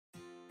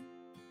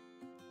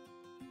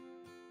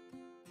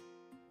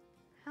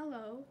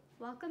Hello,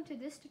 welcome to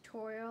this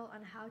tutorial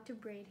on how to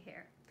braid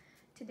hair.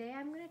 Today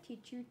I'm going to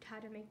teach you how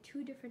to make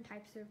two different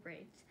types of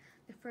braids.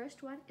 The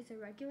first one is a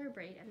regular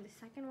braid and the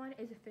second one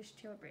is a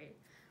fishtail braid.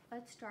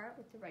 Let's start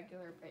with the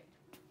regular braid.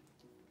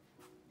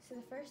 So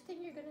the first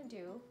thing you're going to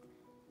do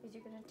is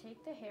you're going to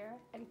take the hair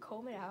and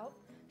comb it out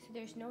so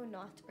there's no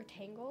knots or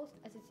tangles,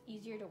 as it's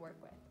easier to work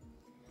with.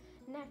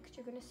 Next,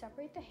 you're going to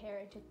separate the hair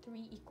into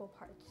 3 equal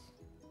parts.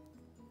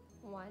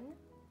 1,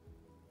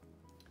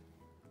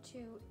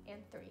 2,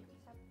 and 3.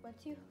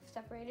 Once you've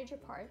separated your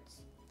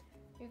parts,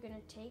 you're going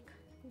to take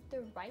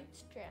the right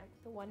strand,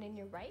 the one in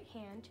your right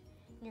hand,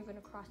 and you're going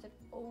to cross it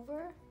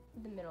over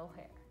the middle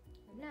hair.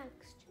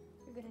 Next,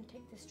 you're going to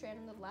take the strand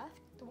on the left,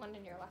 the one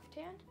in your left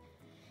hand,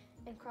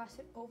 and cross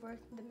it over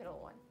the middle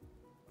one,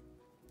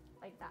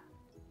 like that.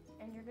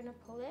 And you're going to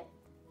pull it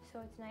so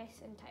it's nice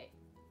and tight.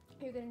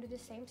 You're going to do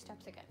the same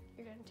steps again.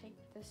 You're going to take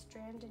the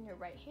strand in your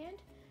right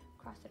hand,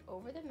 cross it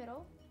over the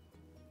middle,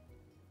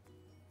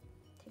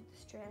 take the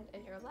strand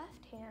in your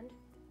left hand,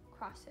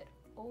 cross it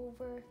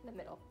over the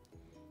middle.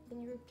 Then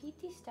you repeat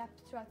these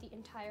steps throughout the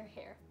entire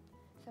hair.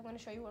 So I'm going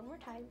to show you one more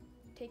time.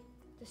 Take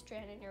the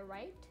strand in your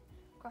right,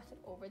 cross it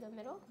over the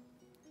middle,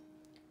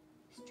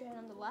 strand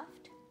on the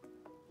left,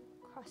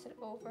 cross it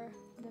over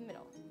the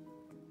middle.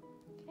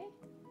 Okay,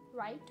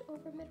 right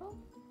over middle,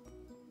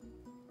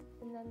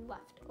 and then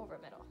left over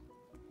middle.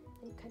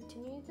 And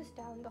continue this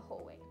down the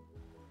whole way.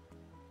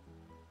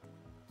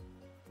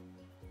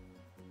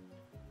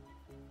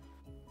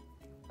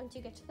 Once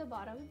you get to the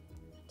bottom,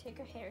 take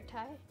a hair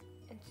tie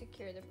and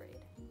secure the braid.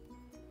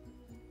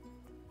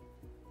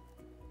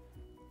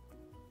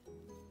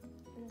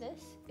 And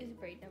this is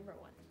braid number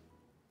 1.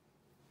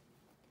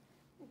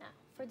 Now,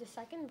 for the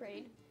second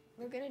braid,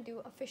 we're going to do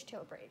a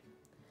fishtail braid.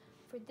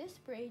 For this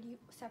braid, you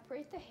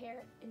separate the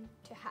hair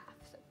into half,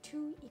 so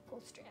 2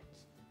 equal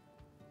strands.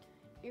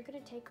 You're going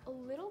to take a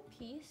little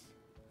piece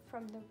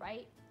from the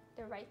right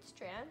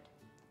strand,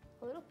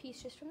 a little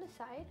piece just from the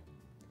side.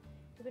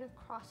 You're going to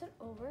cross it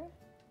over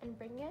and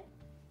bring it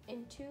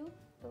into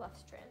the left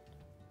strand.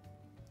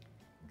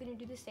 You're going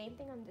to do the same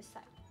thing on this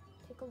side.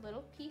 Take a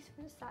little piece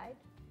from the side,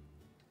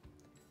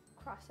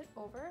 cross it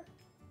over,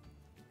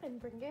 and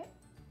bring it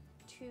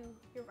to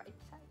your right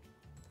side.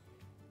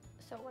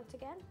 So once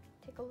again,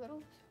 take a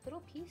little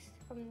piece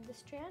from the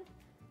strand,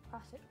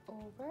 cross it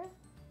over,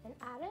 and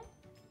add it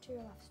to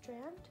your left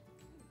strand.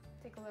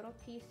 Take a little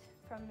piece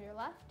from your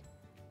left,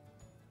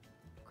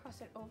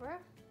 cross it over,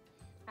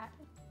 add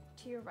it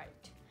to your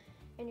right.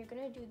 And you're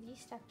going to do these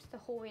steps the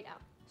whole way down.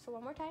 So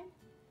one more time,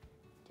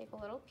 take a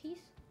little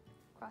piece,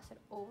 cross it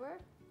over,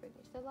 bring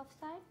it to the left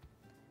side,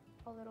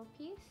 a little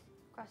piece,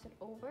 cross it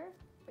over,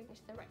 bring it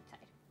to the right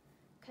side.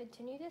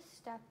 Continue this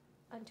step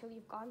until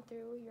you've gone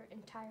through your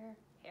entire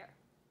hair.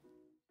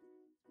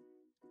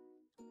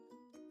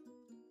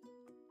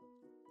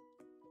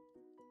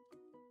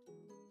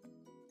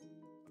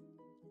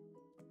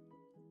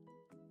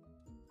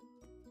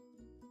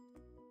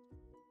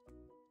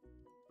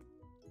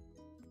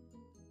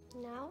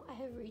 Now I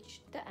have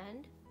reached the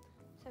end,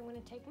 so I'm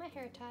going to take my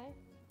hair tie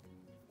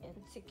and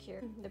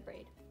secure the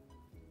braid.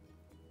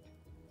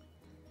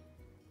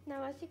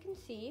 Now, as you can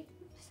see,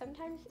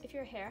 sometimes if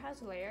your hair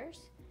has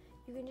layers,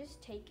 you can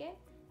just take it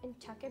and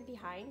tuck it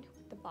behind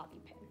with the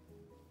bobby pin.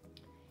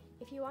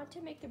 If you want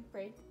to make the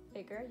braid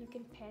bigger, you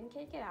can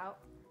pancake it out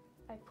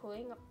by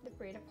pulling the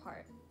braid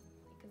apart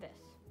like this.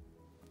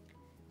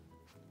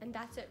 And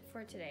that's it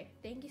for today.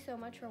 Thank you so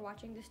much for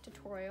watching this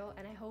tutorial,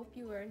 and I hope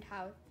you learned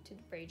how to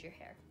braid your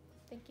hair.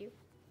 Thank you.